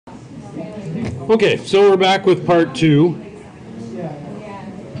Okay, so we're back with part 2.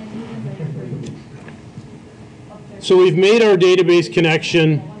 So we've made our database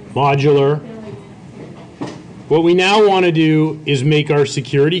connection modular. What we now want to do is make our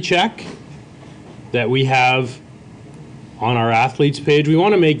security check that we have on our athletes page. We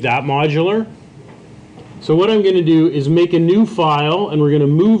want to make that modular. So what I'm going to do is make a new file, and we're going to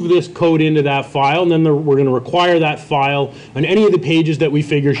move this code into that file, and then we're going to require that file on any of the pages that we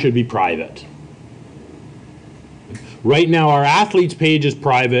figure should be private. Right now our athletes page is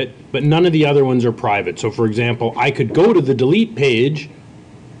private, but none of the other ones are private. So for example, I could go to the delete page,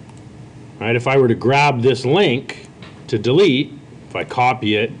 right? If I were to grab this link to delete, if I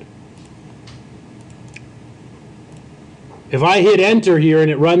copy it, if I hit enter here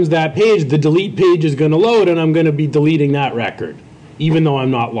and it runs that page, the delete page is going to load and I'm going to be deleting that record, even though I'm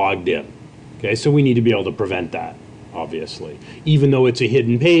not logged in. Okay, so we need to be able to prevent that, obviously. Even though it's a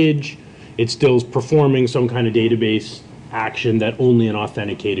hidden page, it still is performing some kind of database action that only an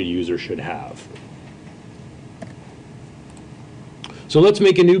authenticated user should have. So let's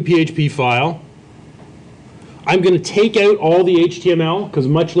make a new PHP file. I'm going to take out all the HTML because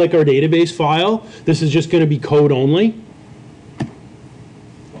much like our database file, this is just going to be code only.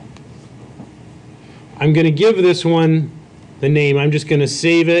 I'm going to give this one the name. I'm just going to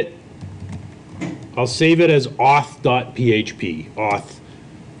save it. I'll save it as auth.php. Auth,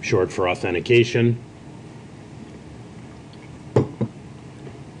 short for authentication.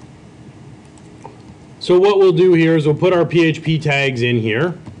 So what we'll do here is we'll put our PHP tags in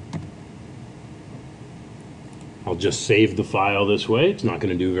here. I'll just save the file this way. It's not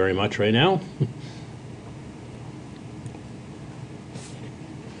going to do very much right now.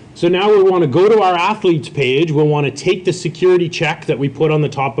 So now we want to go to our athletes page. We'll want to take the security check that we put on the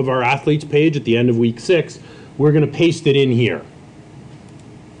top of our athletes page at the end of week 6. We're going to paste it in here.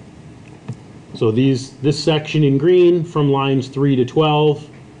 So this section in green from lines 3 to 12.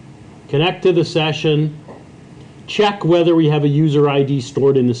 Connect to the session. Check whether we have a user ID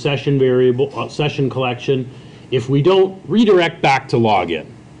stored in the session variable, session collection. If we don't, redirect back to login.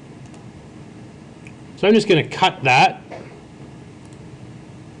 So I'm just going to cut that.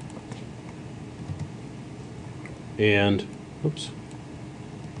 And, oops.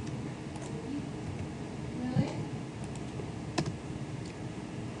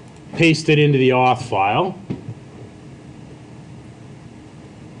 Paste it into the auth file.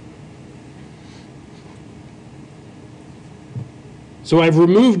 So I've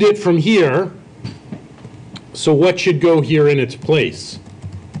removed it from here. So what should go here in its place?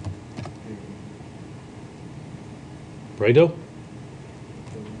 Righto?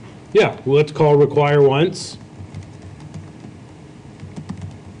 Yeah, well, let's call require once.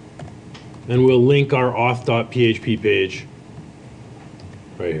 And we'll link our auth.php page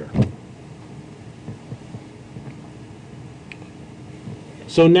right here.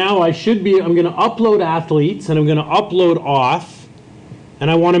 So now I'm going to upload athletes and I'm going to upload auth. And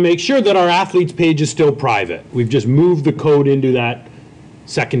I want to make sure that our athletes page is still private. We've just moved the code into that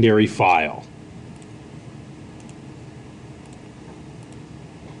secondary file.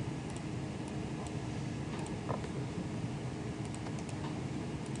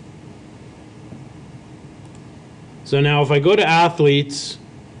 So now if I go to athletes,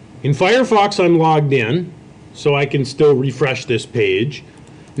 in Firefox I'm logged in, so I can still refresh this page.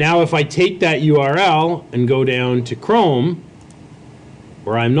 Now if I take that URL and go down to Chrome,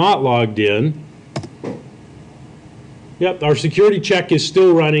 where I'm not logged in, yep, our security check is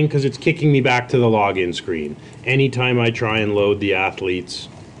still running because it's kicking me back to the login screen. Anytime I try and load the athletes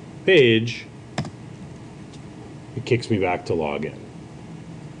page, it kicks me back to login.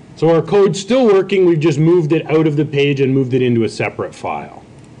 So our code's still working, we've just moved it out of the page and moved it into a separate file.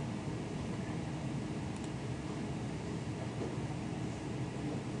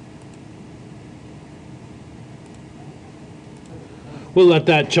 We'll let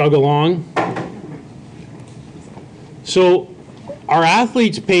that chug along. So our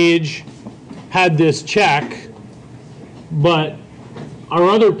athletes page had this check, but our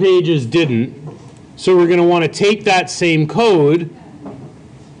other pages didn't. So we're going to want to take that same code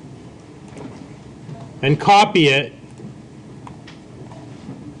and copy it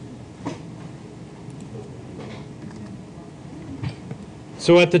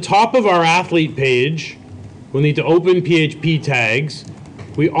so at the top of our athlete page, we'll need to open PHP tags.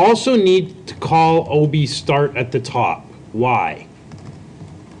 We also need to call OB start at the top. Why?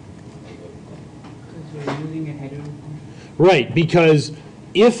 Because we're using a header. Right, because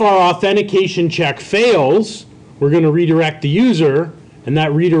if our authentication check fails, we're going to redirect the user, and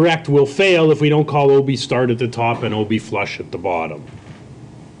that redirect will fail if we don't call OB start at the top and OB flush at the bottom.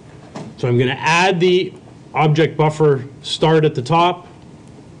 So I'm going to add the object buffer start at the top,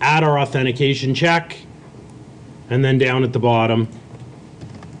 add our authentication check, and then down at the bottom,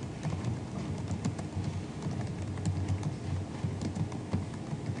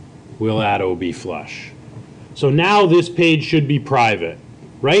 we'll add OB flush. So now this page should be private.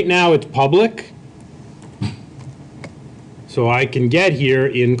 Right now it's public, so I can get here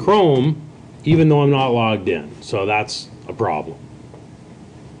in Chrome even though I'm not logged in. So that's a problem.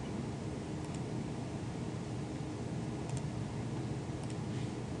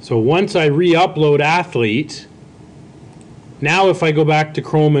 So once I re-upload Athlete, now if I go back to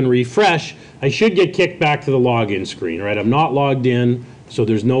Chrome and refresh, I should get kicked back to the login screen, right? I'm not logged in, so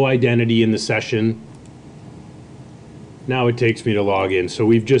there's no identity in the session. Now it takes me to log in, so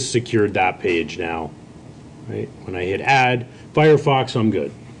we've just secured that page now, right? When I hit add, Firefox, I'm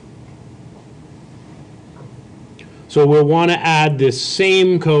good. So we'll want to add this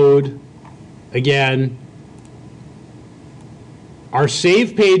same code again. Our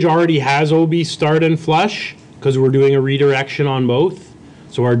save page already has OB start and flush because we're doing a redirection on both.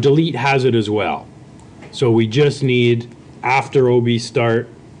 So our delete has it as well. So we just need, after OB start,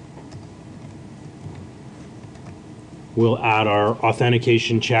 we'll add our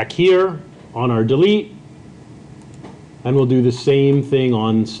authentication check here on our delete, and we'll do the same thing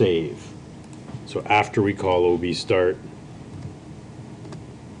on save. So after we call OB start,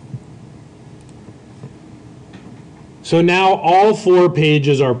 so now all 4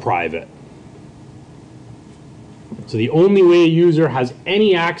 pages are private. So the only way a user has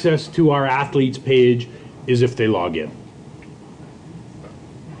any access to our athletes page is if they log in.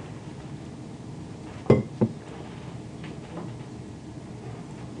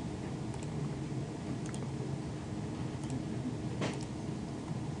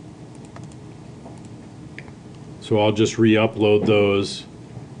 So I'll just re-upload those.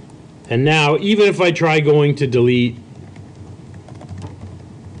 And now, even if I try going to delete,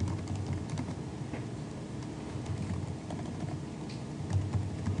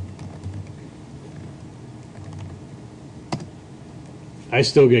 I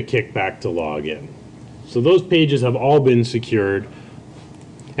still get kicked back to login. So those pages have all been secured.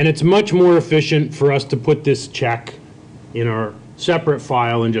 And it's much more efficient for us to put this check in our separate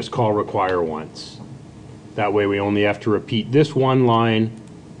file and just call require once. That way we only have to repeat this one line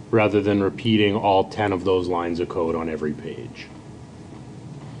rather than repeating all 10 of those lines of code on every page.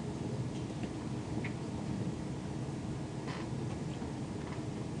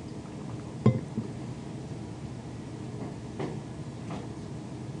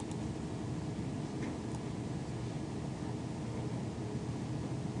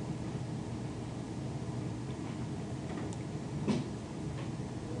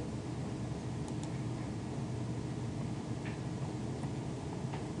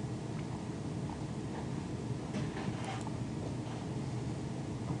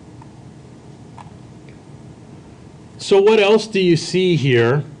 So what else do you see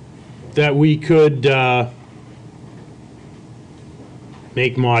here that we could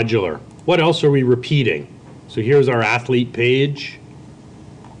make modular? What else are we repeating? So here's our athlete page.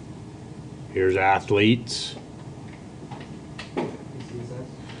 Here's athletes.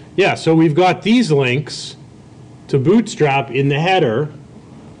 Yeah, so we've got these links to Bootstrap in the header.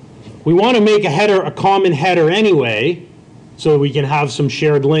 We want to make a header a common header anyway, so we can have some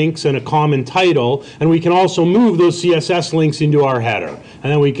shared links and a common title, and we can also move those CSS links into our header,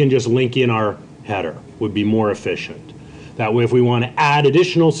 and then we can just link in our header. Would be more efficient. That way, if we want to add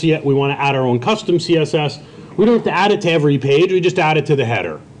additional we want to add our own custom CSS, we don't have to add it to every page, we just add it to the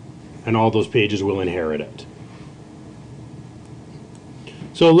header, and all those pages will inherit it.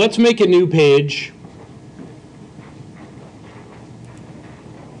 So let's make a new page.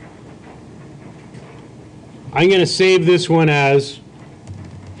 I'm going to save this one as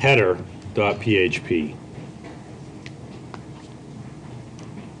header.php.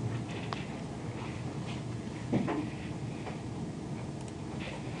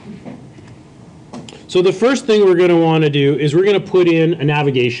 So the first thing we're going to want to do is we're going to put in a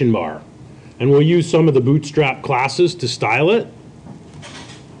navigation bar. And we'll use some of the Bootstrap classes to style it.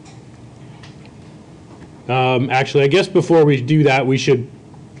 Actually, I guess before we do that, we should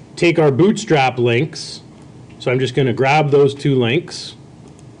take our Bootstrap links. So I'm just going to grab those 2 links,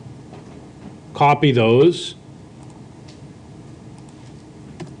 copy those,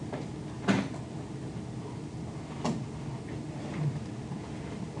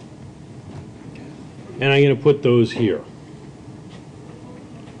 and I'm going to put those here.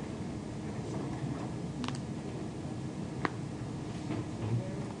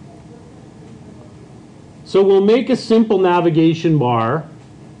 So we'll make a simple navigation bar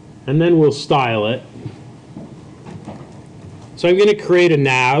and then we'll style it. So I'm going to create a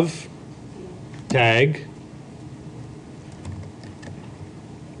nav tag.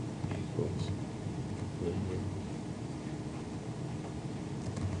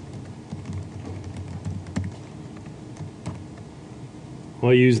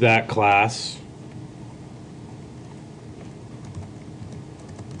 I'll use that class.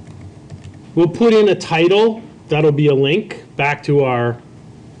 We'll put in a title. That'll be a link back to our,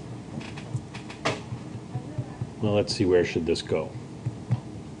 well, let's see, where should this go?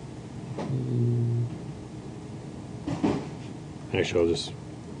 Actually, I'll just,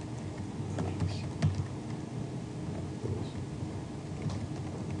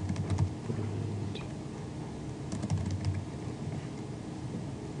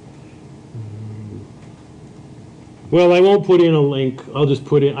 well, I won't put in a link. I'll just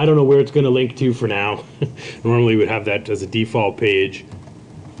put in, I don't know where it's going to link to for now. Normally we'd have that as a default page.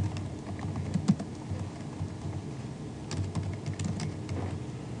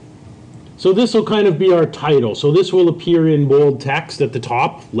 So this will kind of be our title. So this will appear in bold text at the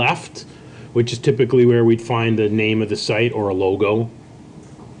top left, which is typically where we'd find the name of the site or a logo.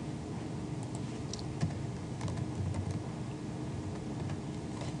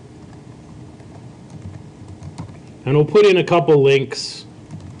 And we'll put in a couple links.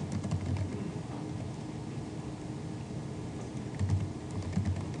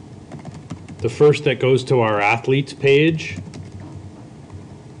 The first that goes to our athletes page.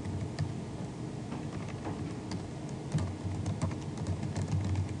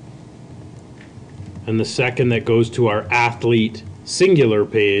 And the second that goes to our athlete singular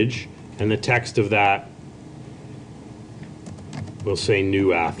page, and the text of that will say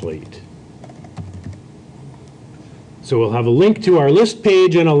new athlete. So we'll have a link to our list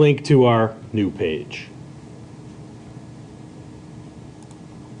page and a link to our new page.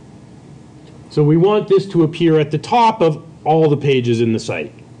 So we want this to appear at the top of all the pages in the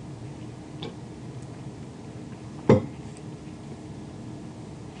site.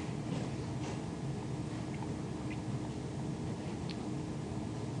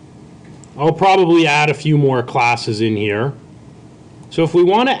 I'll probably add a few more classes in here. So if we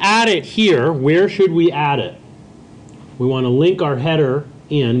want to add it here, where should we add it? We want to link our header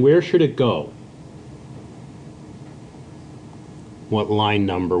in. Where should it go? What line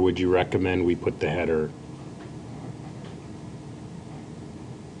number would you recommend we put the header?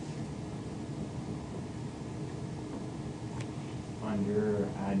 Under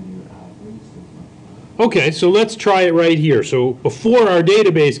add new athletes. Okay, so let's try it right here. So before our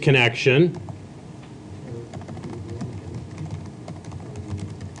database connection,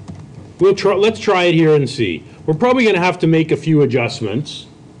 let's try it here and see. We're probably going to have to make a few adjustments.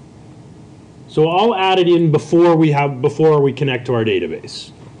 So I'll add it in before we connect to our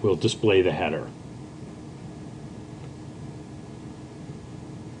database. We'll display the header.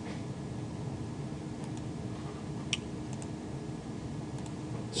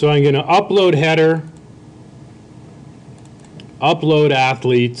 So I'm going to upload header, upload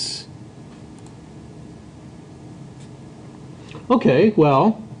athletes. Okay,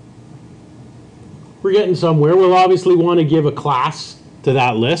 well, we're getting somewhere. We'll obviously want to give a class to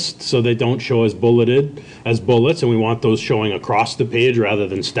that list so they don't show as bulleted as bullets, and we want those showing across the page rather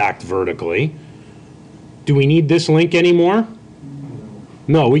than stacked vertically. Do we need this link anymore?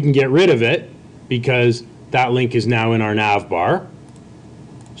 No, we can get rid of it because that link is now in our nav bar.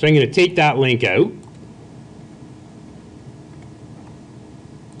 So I'm going to take that link out.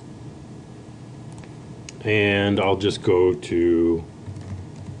 And I'll just go to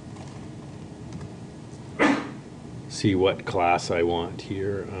see what class I want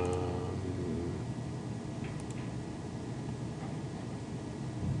here.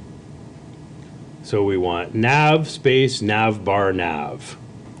 So we want nav space nav bar nav.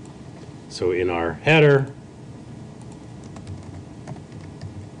 So in our header,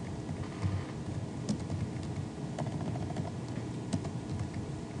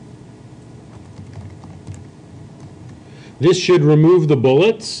 this should remove the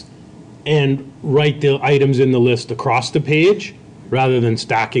bullets and write the items in the list across the page rather than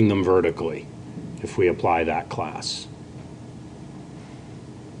stacking them vertically if we apply that class.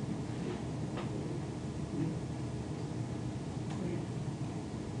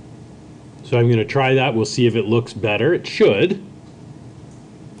 So I'm going to try that. We'll see if it looks better. It should.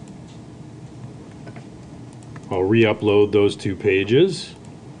 I'll re-upload those two pages.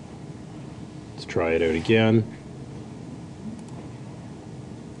 Let's try it out again.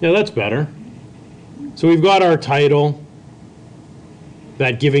 Yeah, that's better. So we've got our title.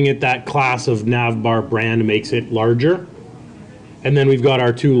 That giving it that class of navbar brand makes it larger. And then we've got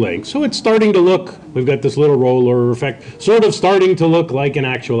our two links. So it's starting to look, we've got this little roller effect, sort of starting to look like an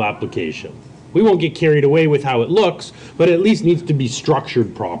actual application. We won't get carried away with how it looks, but it at least needs to be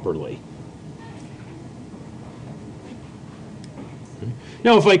structured properly.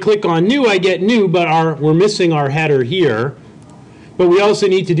 Now if I click on new, I get new, but we're missing our header here. But we also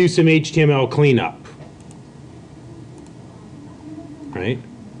need to do some HTML cleanup. Right?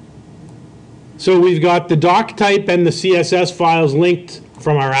 So we've got the doc type and the CSS files linked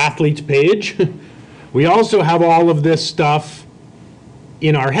from our athletes page. We also have all of this stuff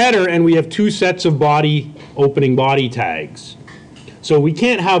in our header, and we have two sets of opening body tags. So we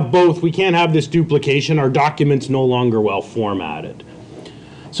can't have both. We can't have this duplication. Our document's no longer well formatted.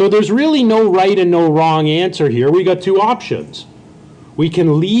 So there's really no right and no wrong answer here. We got two options. We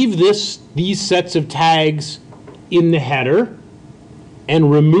can leave these sets of tags in the header and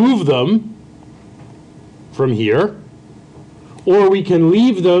remove them from here, or we can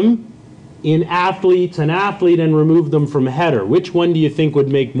leave them in athletes and athlete and remove them from header. Which one do you think would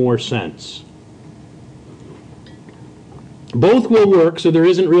make more sense? Both will work, so there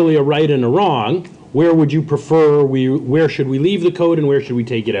isn't really a right and a wrong. Where would you prefer? Where should we leave the code and where should we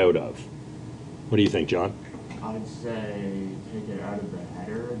take it out of? What do you think, John? I'd say take it out of the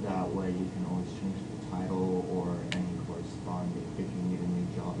header. That way you can always change the title or any corresponding if you need a new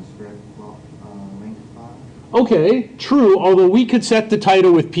JavaScript link file. Okay, true. Although we could set the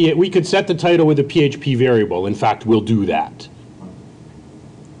title with a PHP variable. In fact, we'll do that.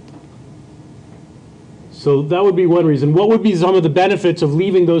 So that would be one reason. What would be some of the benefits of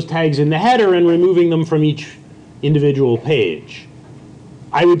leaving those tags in the header and removing them from each individual page?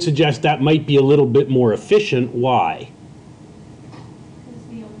 I would suggest that might be a little bit more efficient. Why? Because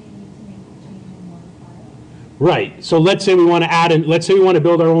we only need to make a change in one file. Right. So let's say we want to add in, let's say we want to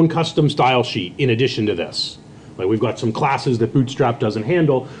build our own custom style sheet in addition to this. Like we've got some classes that Bootstrap doesn't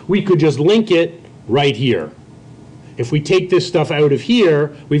handle. We could just link it right here. If we take this stuff out of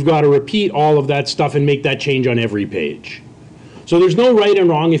here, we've got to repeat all of that stuff and make that change on every page. So there's no right and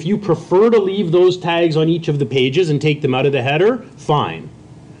wrong. If you prefer to leave those tags on each of the pages and take them out of the header, fine.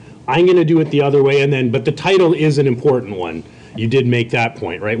 I'm going to do it the other way, but the title is an important one. You did make that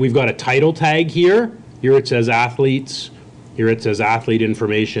point, right? We've got a title tag here. Here it says athletes. Here it says athlete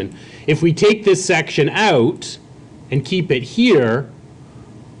information. If we take this section out and keep it here,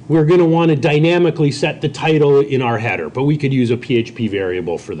 we're going to want to dynamically set the title in our header, but we could use a PHP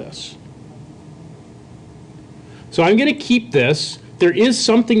variable for this. So I'm going to keep this. There is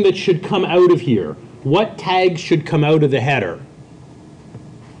something that should come out of here. What tags should come out of the header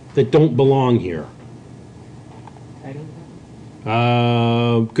that don't belong here? Title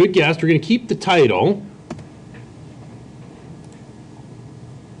tag? Good guess. We're going to keep the title.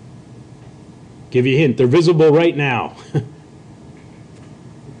 Give you a hint. They're visible right now. End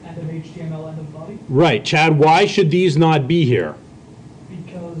of HTML, end of body, Right. Chad, why should these not be here?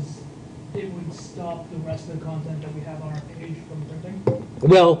 because it would stop the rest of the content that we have on our page from printing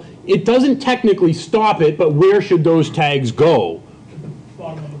Well, it doesn't technically stop it, but where should those tags go? at the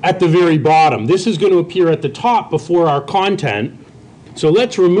bottom of the At the very bottom. This is going to appear at the top before our content. So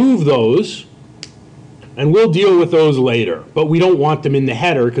let's remove those, and we'll deal with those later. But we don't want them in the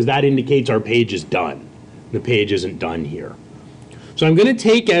header because that indicates our page is done. The page isn't done here. So I'm going to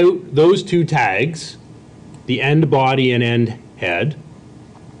take out those two tags, the end body and end head.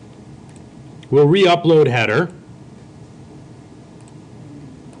 We'll re-upload header.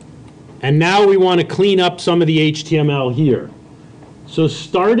 And now we want to clean up some of the HTML here. So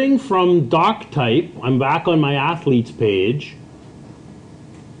starting from doc type, I'm back on my athletes page.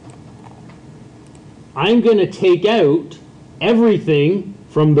 I'm going to take out everything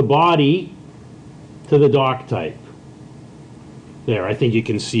from the body to the doc type. There, I think you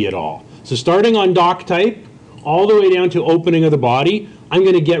can see it all. So starting on doc type, all the way down to opening of the body, I'm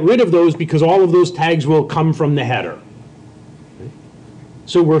going to get rid of those because all of those tags will come from the header.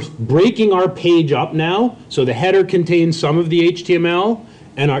 So we're breaking our page up now. So the header contains some of the HTML,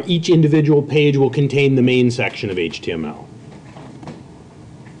 and each individual page will contain the main section of HTML.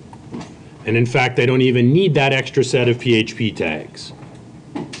 And in fact, I don't even need that extra set of PHP tags.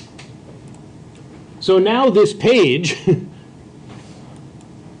 So now this page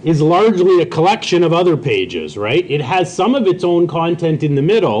is largely a collection of other pages, right? It has some of its own content in the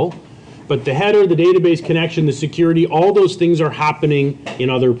middle, but the header, the database connection, the security, all those things are happening in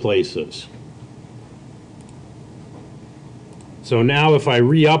other places. So now if I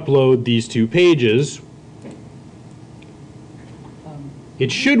re-upload these two pages,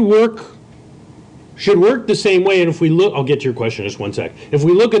 it should work should work the same way. And if we look, I'll get to your question in just one sec. If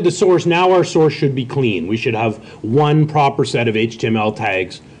we look at the source, now our source should be clean. We should have one proper set of HTML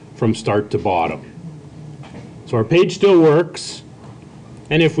tags from start to bottom. So our page still works.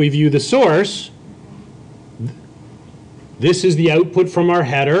 And if we view the source, this is the output from our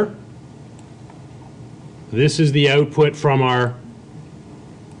header. This is the output from our,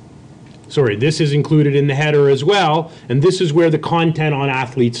 sorry, this is included in the header as well. And this is where the content on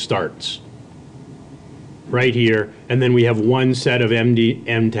athletes starts. Right here, and then we have one set of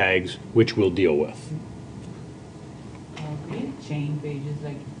M tags which we'll deal with. Could you chain pages,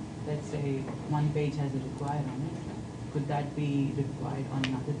 like let's say one page has a required on it, could that be required on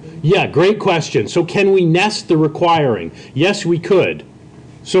another page? Yeah, great question. So can we nest the requiring? Yes, we could.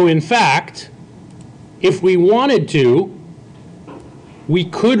 So in fact, if we wanted to, we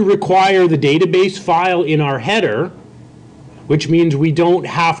could require the database file in our header, which means we don't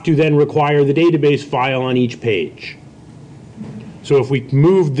have to then require the database file on each page. So if we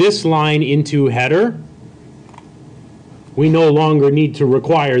move this line into header, we no longer need to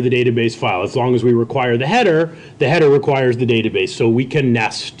require the database file. As long as we require the header requires the database. So we can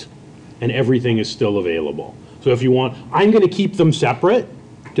nest, and everything is still available. So if you want, I'm going to keep them separate,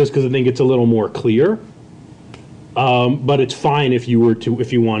 just because I think it's a little more clear. But it's fine if you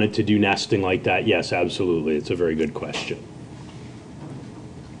wanted to do nesting like that. Yes, absolutely. It's a very good question.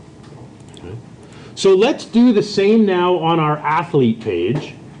 So let's do the same now on our athlete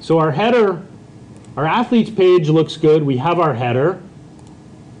page. So our header, our athletes page looks good. We have our header.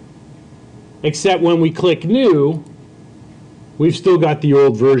 Except when we click new, we've still got the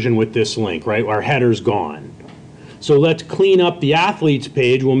old version with this link, right? Our header's gone. So let's clean up the athletes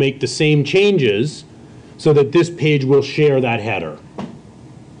page. We'll make the same changes so that this page will share that header.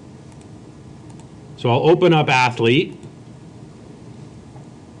 So I'll open up athlete.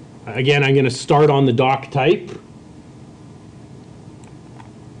 Again, I'm going to start on the doc type.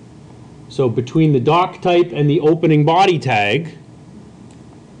 So between the doc type and the opening body tag,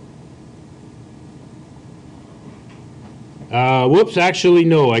 whoops, actually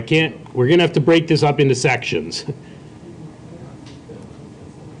no, I can't. We're going to have to break this up into sections.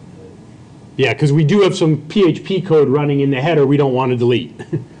 Yeah, because we do have some PHP code running in the header we don't want to delete.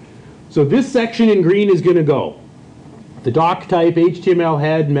 So this section in green is going to go. The doc type, HTML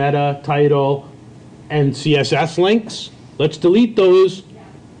head, meta, title, and CSS links. Let's delete those.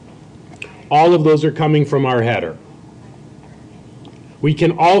 All of those are coming from our header. We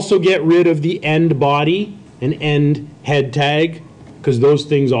can also get rid of the end body and end head tag, because those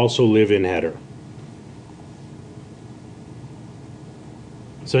things also live in header.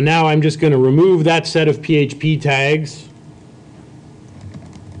 So now I'm just going to remove that set of PHP tags.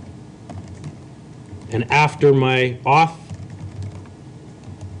 And after my auth,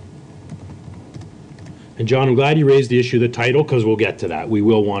 and John, I'm glad you raised the issue of the title, because we'll get to that. We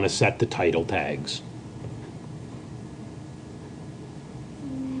will want to set the title tags.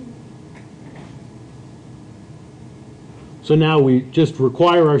 So now we just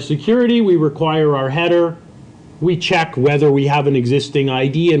require our security, we require our header, we check whether we have an existing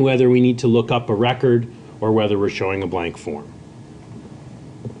ID and whether we need to look up a record or whether we're showing a blank form.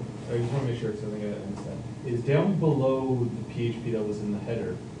 I just want to make sure it's something I understand. Is down below the PHP that was in the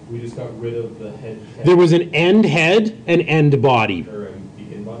header, we just got rid of the head tag? There was an end head and end body. Or a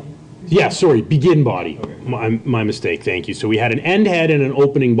begin body? Yeah, sorry, begin body. Okay. My mistake, thank you. So we had an end head and an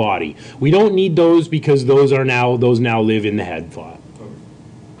opening body. We don't need those because those now live in the head file. Okay.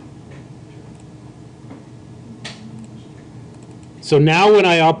 So now when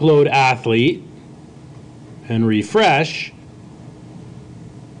I upload athlete and refresh,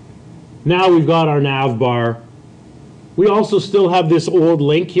 now we've got our nav bar. We also still have this old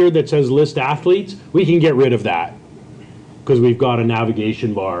link here that says list athletes. We can get rid of that because we've got a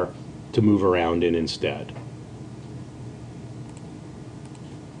navigation bar to move around in instead.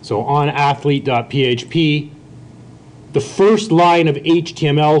 So on athlete.php, the first line of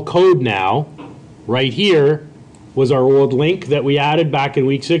HTML code now, right here, was our old link that we added back in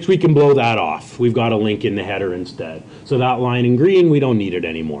week 6. We can blow that off. We've got a link in the header instead. So that line in green, we don't need it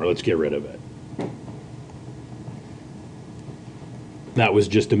anymore. Let's get rid of it. That was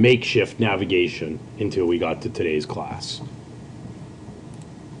just a makeshift navigation until we got to today's class.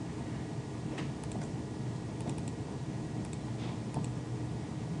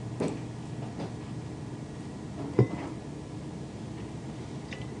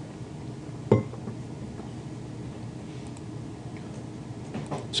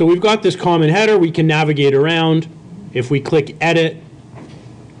 So we've got this common header. We can navigate around. If we click edit,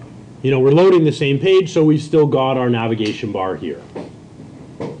 we're loading the same page, so we've still got our navigation bar here.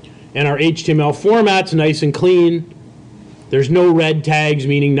 And our HTML format's nice and clean. There's no red tags,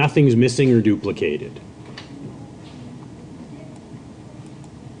 meaning nothing's missing or duplicated.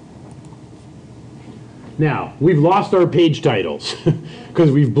 Now, we've lost our page titles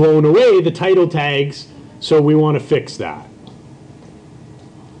because we've blown away the title tags, so we want to fix that.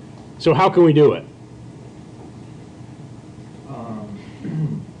 So how can we do it?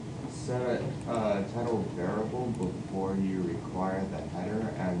 Set a title variable before you require the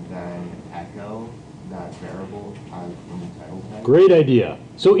header and then echo that variable from the title tag. Great idea.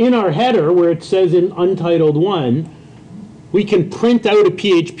 So in our header, where it says in untitled 1, we can print out a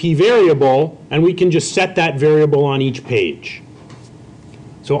PHP variable, and we can just set that variable on each page.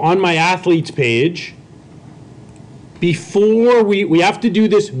 So on my athletes page, before we have to do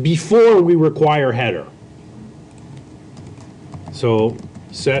this before we require header. So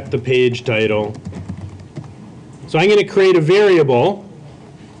set the page title. So I'm going to create a variable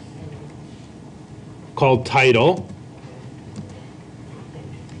called title.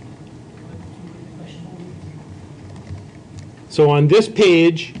 So on this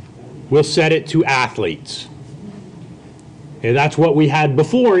page, we'll set it to athletes. Okay, that's what we had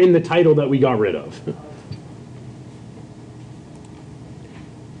before in the title that we got rid of.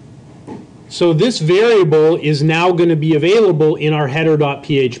 So this variable is now going to be available in our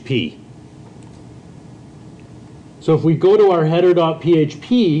header.php. So if we go to our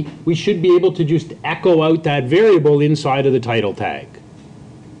header.php, we should be able to just echo out that variable inside of the title tag.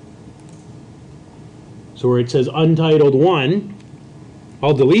 So where it says untitled 1,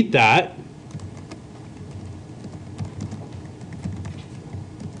 I'll delete that.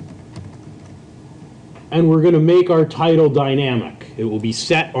 And we're going to make our title dynamic. It will be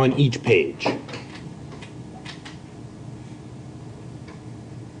set on each page.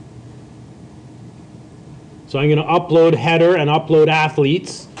 So I'm going to upload header and upload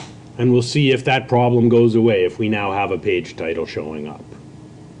athletes, and we'll see if that problem goes away if we now have a page title showing up.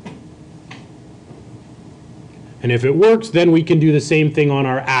 And if it works, then we can do the same thing on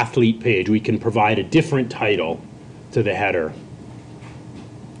our athlete page. We can provide a different title to the header.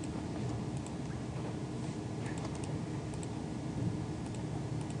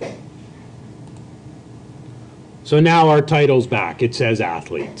 So now our title's back. It says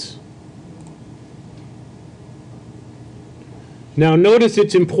athletes. Now notice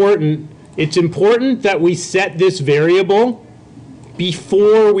it's important. It's important that we set this variable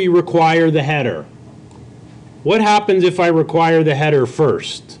before we require the header. What happens if I require the header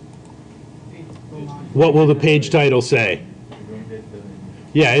first? What will the page title say?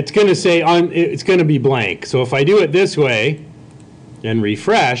 Yeah, it's going to say it's going to be blank. So if I do it this way and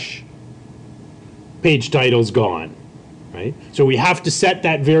refresh, page title's gone, right? So we have to set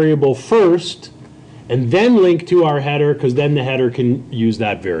that variable first and then link to our header, because then the header can use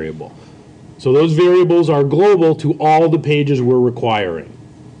that variable. So those variables are global to all the pages we're requiring.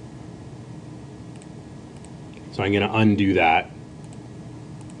 So I'm going to undo that.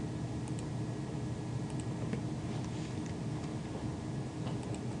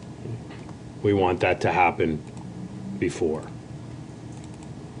 We want that to happen before.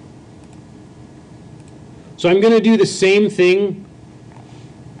 So I'm going to do the same thing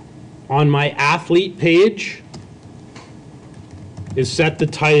on my athlete page, is set the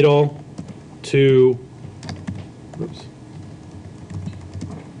title to, oops.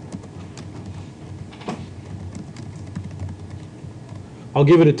 I'll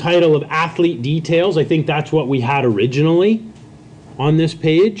give it a title of athlete details. I think that's what we had originally on this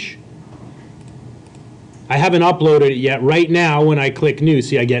page. I haven't uploaded it yet. Right now, when I click new,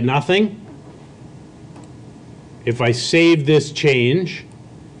 see I get nothing. If I save this change,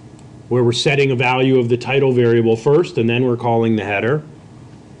 where we're setting a value of the title variable first and then we're calling the header.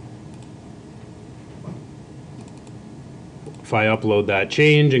 If I upload that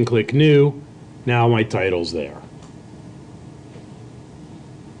change and click new, now my title's there.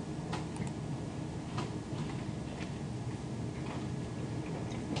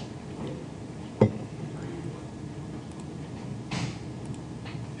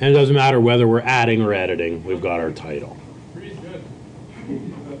 And it doesn't matter whether we're adding or editing, we've got our title. Free is good.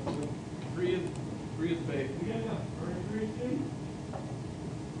 Free is big.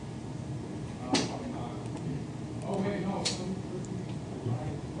 Oh, wait, no.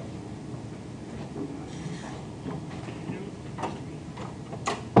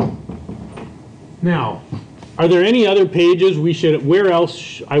 Now, are there any other pages we should, where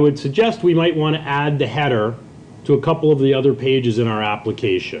else I would suggest we might want to add the header to a couple of the other pages in our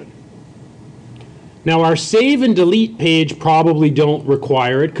application? Now our save and delete page probably don't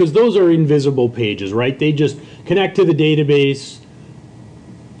require it because those are invisible pages, right? They just connect to the database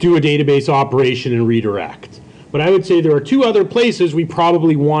do a database operation and redirect. But I would say there are two other places we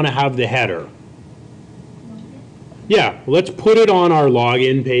probably want to have the header. Yeah, let's put it on our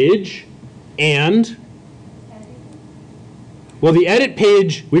login page, and well, the edit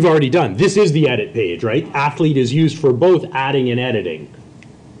page we've already done. This is the edit page, right? Athlete is used for both adding and editing.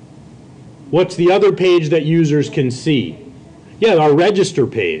 What's the other page that users can see? Yeah, our register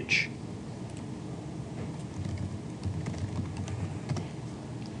page.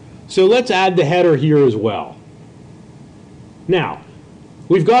 So let's add the header here as well. Now,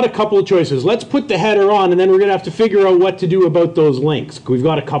 we've got a couple of choices. Let's put the header on, and then we're going to have to figure out what to do about those links. We've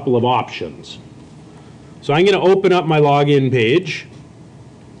got a couple of options. So I'm going to open up my login page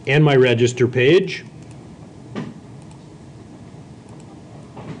and my register page.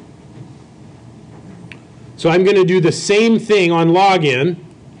 So I'm going to do the same thing on login.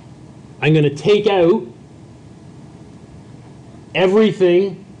 I'm going to take out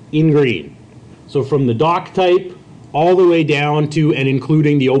everything in green. So from the doc type all the way down to and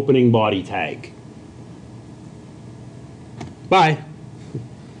including the opening body tag. Bye.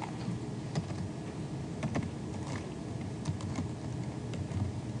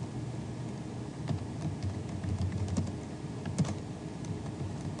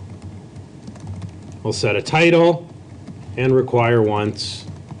 We'll set a title and require once.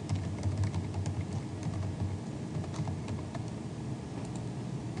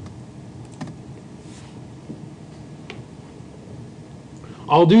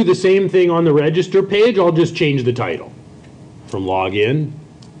 I'll do the same thing on the register page. I'll just change the title from login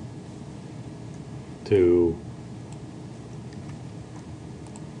to,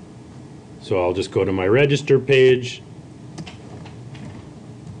 so I'll just go to my register page,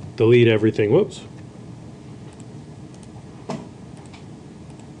 delete everything, whoops.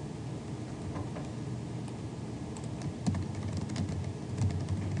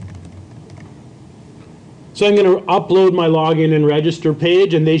 So I'm going to upload my login and register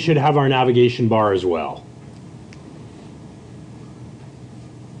page, and they should have our navigation bar as well.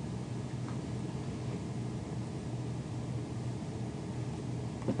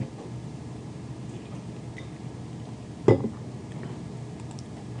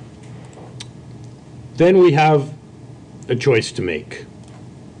 Then we have a choice to make.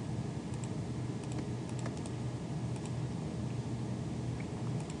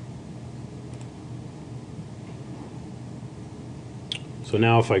 So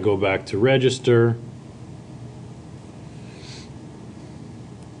now if I go back to register,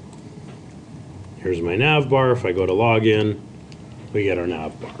 here's my nav bar. If I go to login, we get our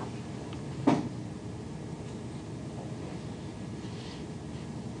nav bar.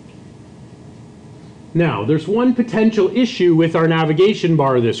 Now, there's one potential issue with our navigation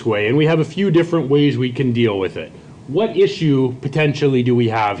bar this way, and we have a few different ways we can deal with it. What issue potentially do we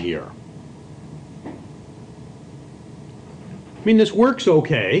have here? I mean, this works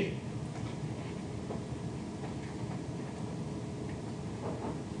okay.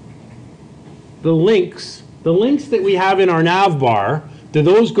 The links that we have in our nav bar, do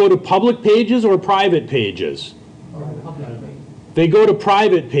those go to public pages or private pages? They go to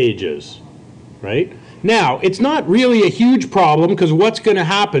private pages, right? Now, it's not really a huge problem because what's going to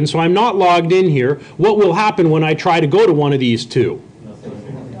happen, so I'm not logged in here, what will happen when I try to go to one of these two?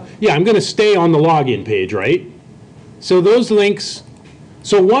 Yeah, I'm going to stay on the login page, right? So those links,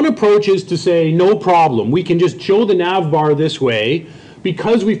 so one approach is to say, no problem. We can just show the nav bar this way.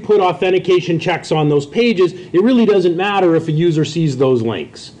 Because we've put authentication checks on those pages, it really doesn't matter if a user sees those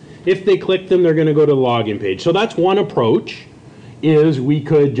links. If they click them, they're going to go to the login page. So that's one approach, is we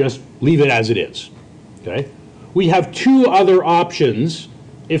could just leave it as it is. Okay? We have two other options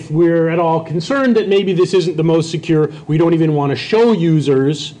if we're at all concerned that maybe this isn't the most secure. We don't even want to show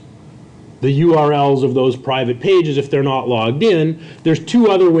users the URLs of those private pages if they're not logged in. There's two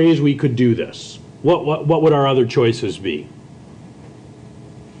other ways we could do this. What would our other choices be?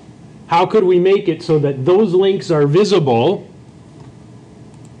 How could we make it so that those links are visible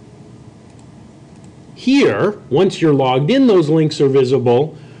here? Once you're logged in, those links are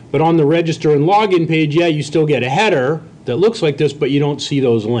visible, but on the register and login page, yeah, you still get a header that looks like this, but you don't see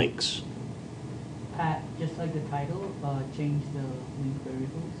those links. Just like the title, change the link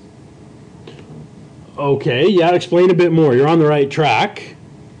variables. Okay, yeah, explain a bit more. You're on the right track.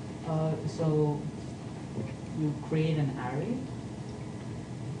 So you create an array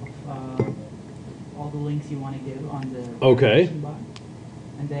of all the links you want to give on the navigation bar.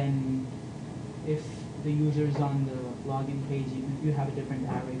 And then if the user is on the login page, you have a different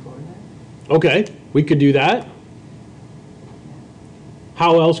array for that. Okay, we could do that.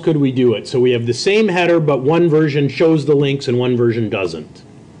 How else could we do it? So we have the same header, but one version shows the links and one version doesn't.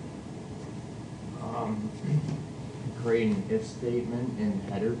 if statement in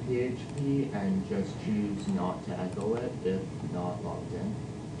header PHP and just choose not to echo it if not logged in.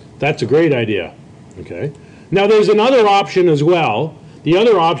 That's a great idea. Okay. Now there's another option as well. The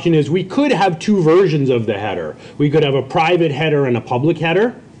other option is we could have two versions of the header. We could have a private header and a public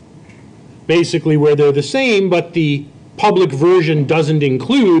header, basically where they're the same, but the public version doesn't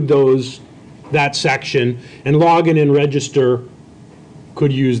include that section, and login and register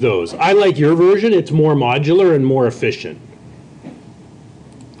could use those. I like your version. It's more modular and more efficient.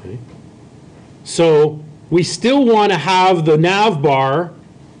 Okay. So we still want to have the nav bar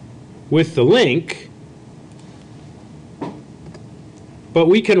with the link, but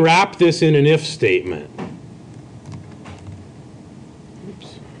we can wrap this in an if statement.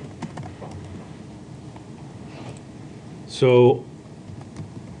 Oops. So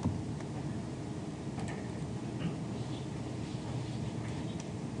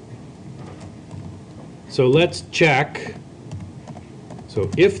let's check. So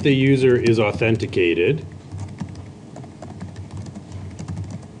if the user is authenticated,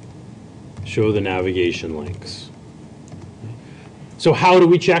 show the navigation links. So how do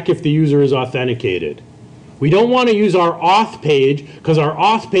we check if the user is authenticated? We don't want to use our auth page, because our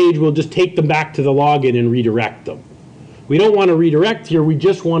auth page will just take them back to the login and redirect them. We don't want to redirect here. We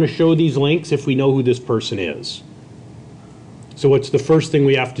just want to show these links if we know who this person is. So what's the first thing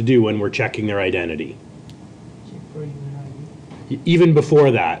we have to do when we're checking their identity? Check for user ID. Even before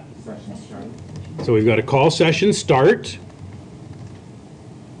that. Session start. So we've got to call session start.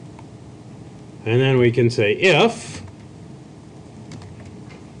 And then we can say if,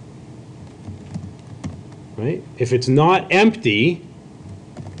 right? If it's not empty,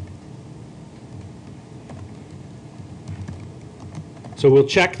 so we'll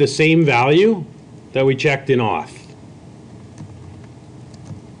check the same value that we checked in auth.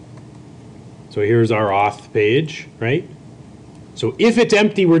 So here's our auth page, right? So if it's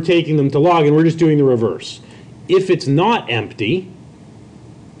empty, we're taking them to login. We're just doing the reverse. If it's not empty,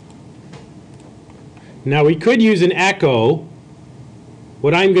 now we could use an echo.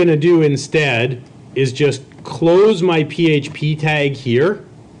 What I'm going to do instead is just close my PHP tag here,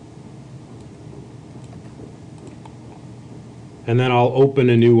 and then I'll open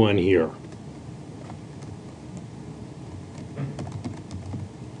a new one here.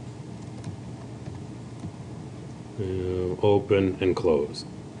 Open and close.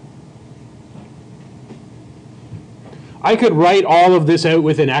 I could write all of this out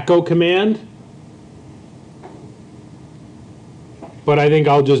with an echo command, but I think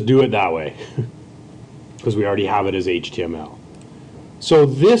I'll just do it that way because we already have it as HTML. So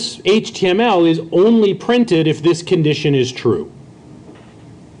this HTML is only printed if this condition is true.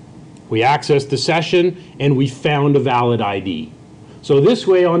 We access the session and we found a valid ID. So this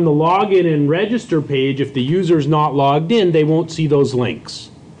way on the login and register page, if the user's not logged in, they won't see those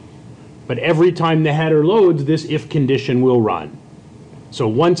links. But every time the header loads, this if condition will run. So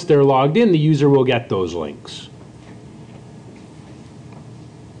once they're logged in, the user will get those links.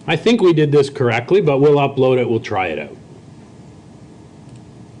 I think we did this correctly, but we'll upload it, we'll try it out.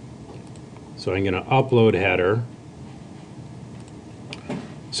 So I'm going to upload header.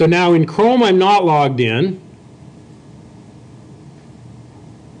 So now in Chrome, I'm not logged in.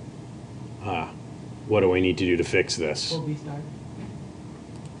 What do I need to do to fix this? OB start.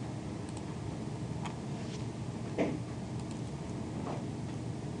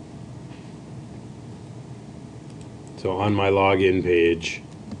 So on my login page,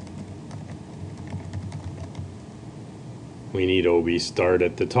 we need OB start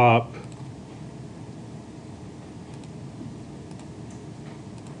at the top.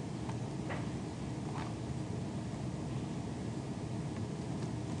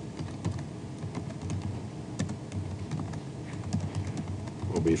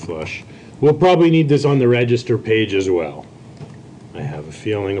 OB flush. We'll probably need this on the register page as well. I have a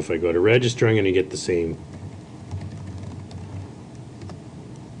feeling if I go to register, I'm going to get the same.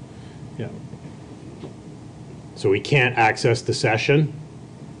 Yeah. So we can't access the session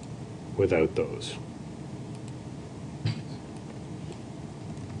without those.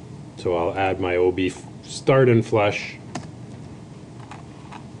 So I'll add my OB start and flush.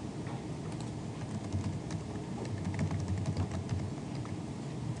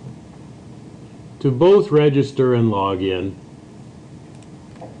 To both register and log in.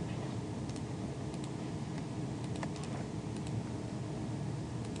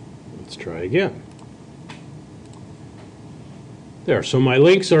 Let's try again. There, so my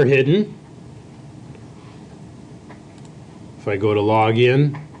links are hidden. If I go to log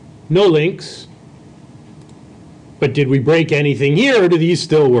in, no links. But did we break anything here, or do these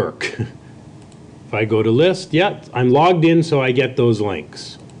still work? If I go to list, yeah, I'm logged in, so I get those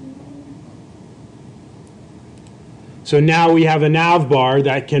links. So now we have a nav bar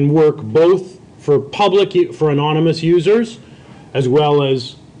that can work both for public, for anonymous users, as well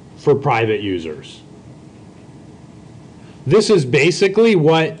as for private users. This is basically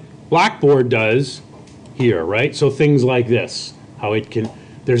what Blackboard does here, right? So things like this, how it can,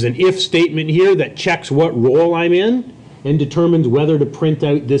 there's an if statement here that checks what role I'm in and determines whether to print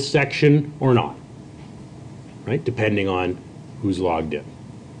out this section or not, right? Depending on who's logged in.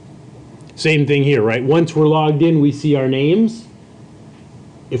 Same thing here, right? Once we're logged in, we see our names.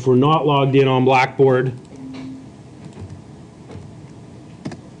 If we're not logged in on Blackboard,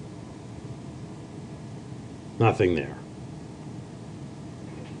 nothing there.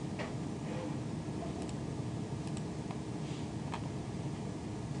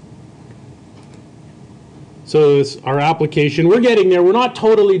 So this, our application, we're getting there. We're not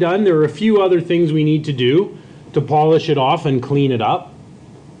totally done. There are a few other things we need to do to polish it off and clean it up.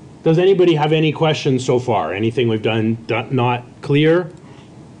 Does anybody have any questions so far? Anything we've done not clear?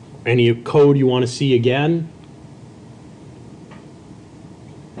 Any code you want to see again?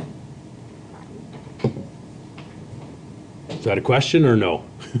 Is that a question or no?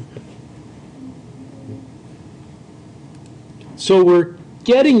 So we're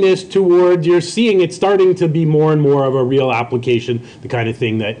getting this towards, you're seeing it starting to be more and more of a real application, the kind of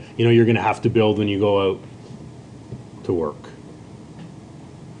thing that you're going to have to build when you go out to work.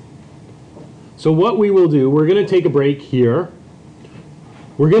 So what we will do, we're going to take a break here.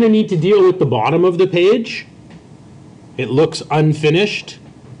 We're going to need to deal with the bottom of the page. It looks unfinished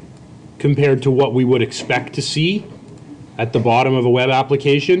compared to what we would expect to see at the bottom of a web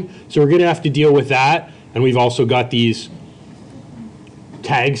application. So we're going to have to deal with that. And we've also got these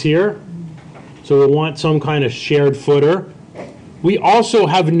tags here. So we'll want some kind of shared footer. We also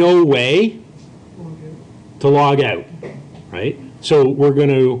have no way to log out, right? So we're going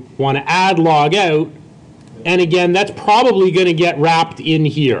to want to add log out. And again, that's probably going to get wrapped in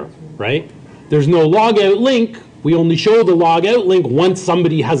here, right? There's no log out link. We only show the log out link once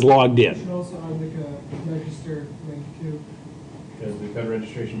somebody has logged in. You should also add like a register link too. Because we've got a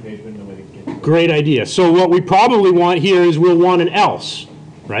registration page, but no way to get to it. Great idea. So what we probably want here is we'll want an else,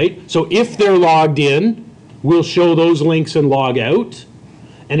 right? So if they're logged in, we'll show those links and log out.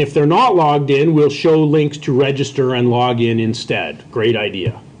 And if they're not logged in, we'll show links to register and log in instead. Great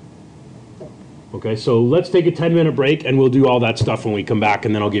idea. Okay, so let's take a 10-minute break and we'll do all that stuff when we come back,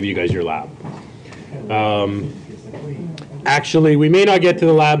 and then I'll give you guys your lab. Actually, we may not get to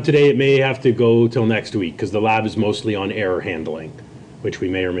the lab today. It may have to go till next week because the lab is mostly on error handling, which we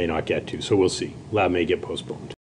may or may not get to. So we'll see. Lab may get postponed.